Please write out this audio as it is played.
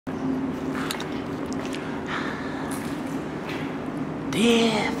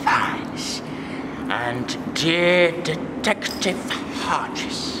Dear Fiennes, and dear Detective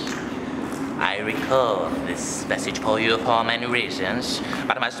Hodges, I record this message for you for many reasons,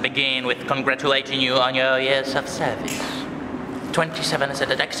 but I must begin with congratulating you on your years of service. 27 as a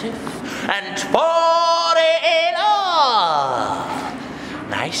detective, and 40 in all!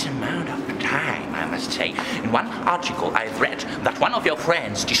 Nice amount of time, I must say. In one article I've read that one of your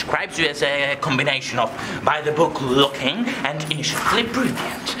friends describes you as a combination of by-the-book looking and initially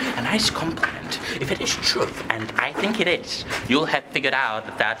brilliant. A nice compliment. If it is truth, and I think it is, you'll have figured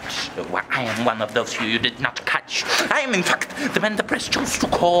out that I am one of those you did not catch. I am, in fact, the man the press chose to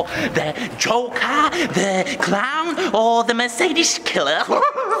call the Joker, the Clown, or the Mercedes Killer.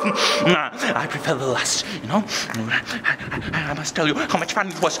 I prefer the last, you know. I must tell you how much fun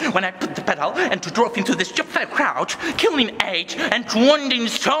it was when I put the pedal and drove into this fair crowd, killing 8 and wounding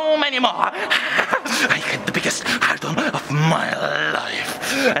so many more. I had the biggest hard-on of my life.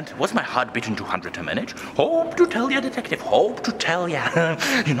 And was my heart beating 200 a minute? Hope to tell ya, detective, hope to tell ya.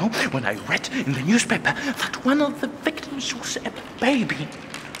 You know, when I read in the newspaper that one of the victims was a baby.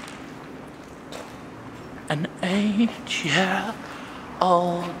 An 8-year-old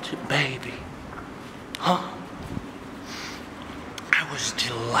baby. Huh? I was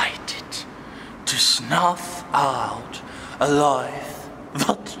delighted to snuff out alive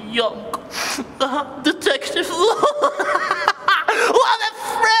that young detective. What a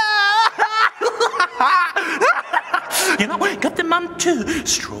friend! You know, got the mum too.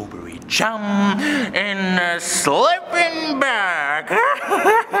 Strawberry jam in a sleeping bag.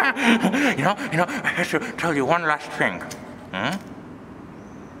 You know, I have to tell you one last thing.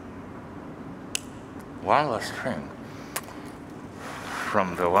 One last thing.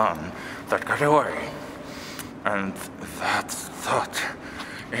 From the one that got away. And that thought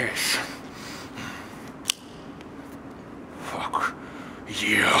is... Fuck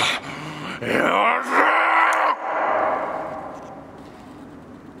you.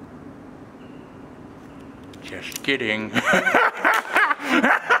 Just kidding.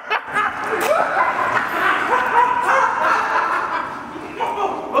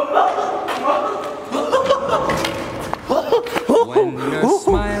 When you're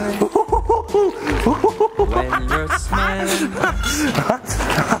smiling, when you're smiling,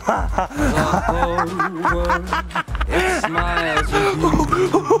 the whole world, it smiles with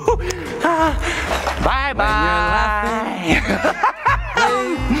you. Bye-bye.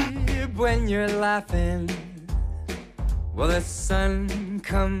 Babe, when you're laughing, well, the sun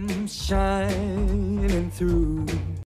comes shining through.